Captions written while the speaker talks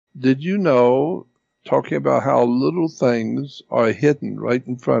Did you know, talking about how little things are hidden right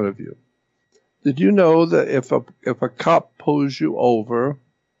in front of you, did you know that if a cop pulls you over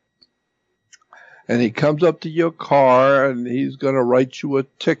and he comes up to your car and he's going to write you a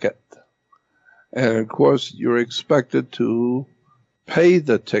ticket, and of course you're expected to pay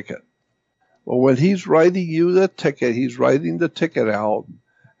the ticket. Well, when he's writing you the ticket, he's writing the ticket out,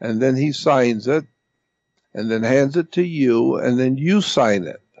 and then he signs it, and then hands it to you, and then you sign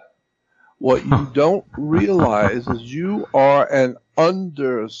it. What you don't realize is you are an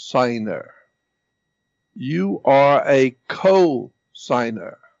undersigner. You are a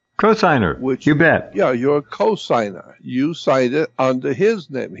co-signer. Co-signer, Which, you bet. Yeah, you're a co-signer. You signed it under his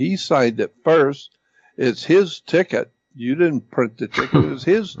name. He signed it first. It's his ticket. You didn't print the ticket. It was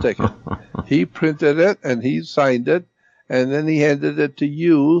his ticket. He printed it, and he signed it, and then he handed it to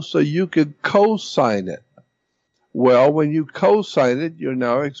you so you could co-sign it. Well, when you co-sign it, you're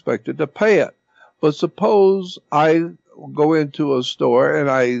now expected to pay it. But suppose I go into a store and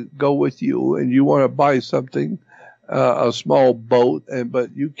I go with you and you want to buy something, a small boat,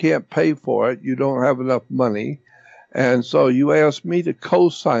 but you can't pay for it. You don't have enough money. And so you ask me to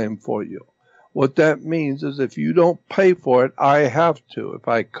co-sign for you. What that means is if you don't pay for it, I have to, if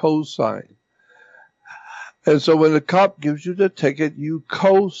I co-sign. And so when the cop gives you the ticket, you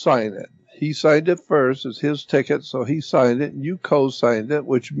co-sign it. He signed it first. It's his ticket, so he signed it, and you co-signed it,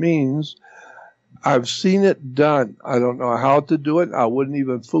 which means I've seen it done. I don't know how to do it. I wouldn't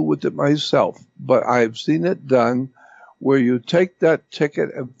even fool with it myself, but I've seen it done where you take that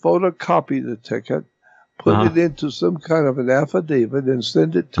ticket and photocopy the ticket, put it into some kind of an affidavit, and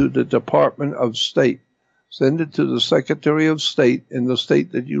send it to the Department of State. Send it to the Secretary of State in the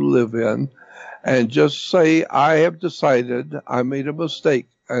state that you live in, and just say, I have decided I made a mistake,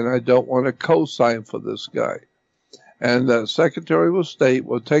 and I don't want to co-sign for this guy. And the Secretary of State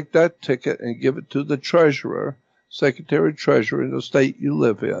will take that ticket and give it to the Treasurer, Secretary-Treasurer in the state you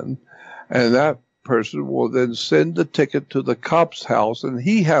live in, and that person will then send the ticket to the cop's house, and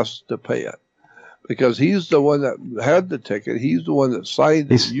he has to pay it. Because he's the one that had the ticket. He's the one that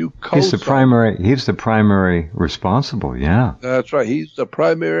signed it. You co-signed. He's the primary responsible, yeah. That's right. He's the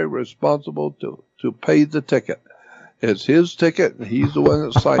primary responsible to pay the ticket. It's his ticket, and he's the one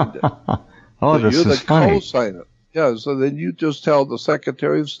that signed it. Oh, so this you're is the funny. co-signer. Yeah, so then you just tell the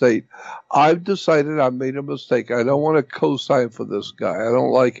Secretary of State, I've decided I made a mistake. I don't want to co-sign for this guy. I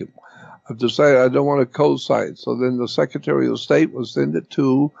don't like him. I've decided I don't want to co-sign. So then the Secretary of State will send it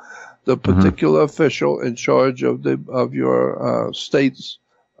to the particular official in charge of your state's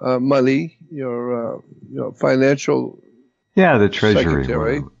money, your financial the Treasury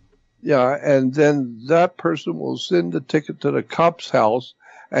secretary. Yeah, and then that person will send the ticket to the cop's house,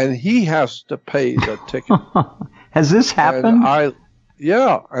 and he has to pay the ticket. Has this happened? And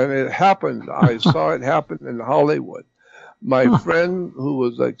it happened. I saw it happen in Hollywood. My friend, who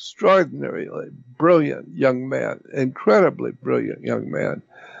was an extraordinarily brilliant young man, incredibly brilliant young man,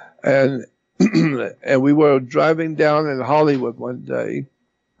 and and we were driving down in Hollywood one day,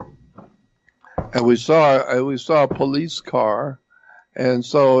 and we saw a police car, and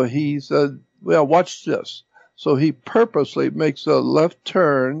so he said, "Well, watch this." So he purposely makes a left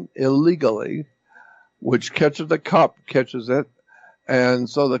turn illegally, which the cop catches it, and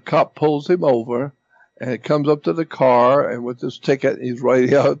so the cop pulls him over, and it comes up to the car, and with this ticket, he's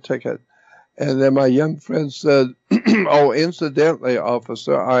writing out a ticket. And then my young friend said, "Oh, incidentally,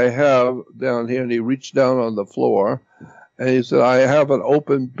 officer, I have down here," and he reached down on the floor, and he said, "I have an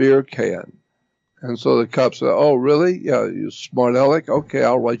open beer can." And so the cop said, "Oh, really? Yeah, you smart aleck. Okay,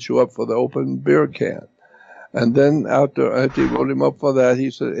 I'll write you up for the open beer can." And then after he wrote him up for that,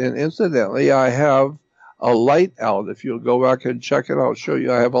 he said, "And incidentally, I have a light out. If you'll go back and check it, I'll show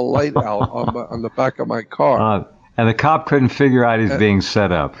you. I have a light out on the back of my car." And the cop couldn't figure out he's being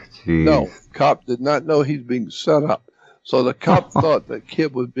set up. Jeez. No, cop did not know he's being set up. So the cop thought the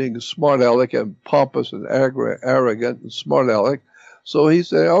kid was being smart aleck and pompous and arrogant and smart aleck. So he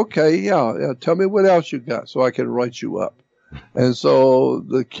said, "Okay, yeah, tell me what else you got so I can write you up." And so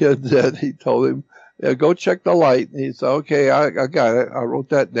the kid did. He told him, "Yeah, go check the light." And he said, "Okay, I got it. I wrote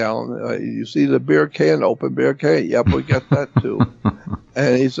that down. You see the beer can, open beer can? Yep, we got that too."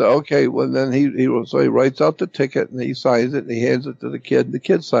 And he said, "Okay." Well, then he writes out the ticket and he signs it and he hands it to the kid and the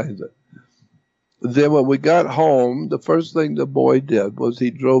kid signs it. Then when we got home, the first thing the boy did was he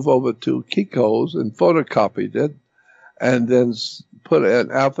drove over to Kiko's and photocopied it and then put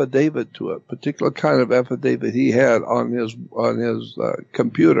an affidavit to it, particular kind of affidavit he had on his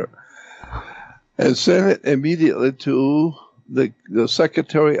computer, and sent it immediately to the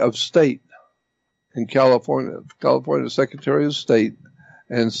Secretary of State in California Secretary of State.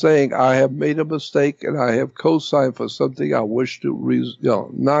 and saying I have made a mistake and I have co-signed for something I wish to,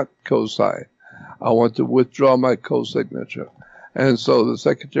 not co-sign. I want to withdraw my co-signature. And so the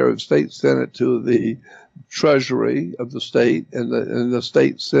Secretary of State sent it to the Treasury of the state, and the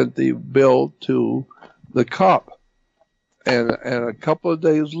state sent the bill to the cop. And a couple of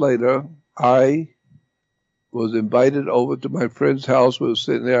days later, I was invited over to my friend's house. We were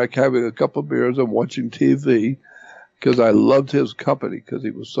sitting there having a couple of beers and watching TV because I loved his company because he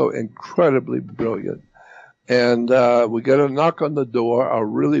was so incredibly brilliant. And we got a knock on the door, a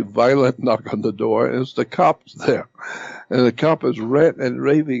really violent knock on the door, and it's the cops there. And the cop is ranting and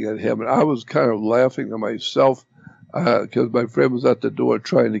raving at him. And I was kind of laughing to myself because my friend was at the door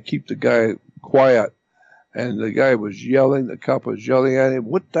trying to keep the guy quiet. And the guy was yelling, the cop was yelling at him,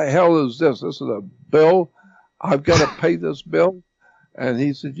 "What the hell is this? This is a bill? I've got to pay this bill?" And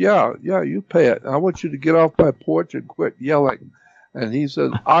he said, yeah, you pay it. I want you to get off my porch and quit yelling. And he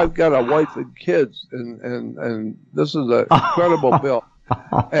said, "I've got a wife and kids, and this is an incredible bill."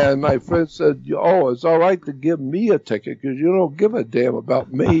 And my friend said, "Oh, it's all right to give me a ticket because you don't give a damn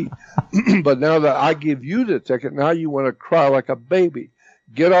about me. But now that I give you the ticket, now you want to cry like a baby.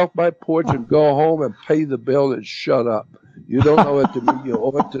 Get off my porch and go home and pay the bill and shut up. You don't owe it to me. You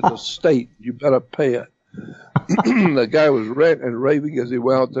owe it to the state. You better pay it." The guy was ranting and raving as he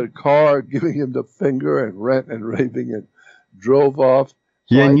went out to the car, giving him the finger and ranting and raving, and drove off.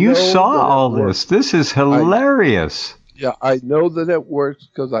 So yeah, and you saw all this. This is hilarious. I know that it works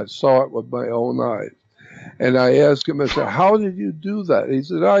because I saw it with my own eyes. And I asked him, I said, "How did you do that?" He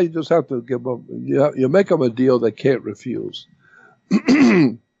said, "You just have to give them, you make them a deal they can't refuse."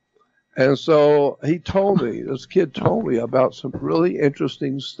 And so he told me, this kid told me about some really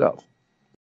interesting stuff.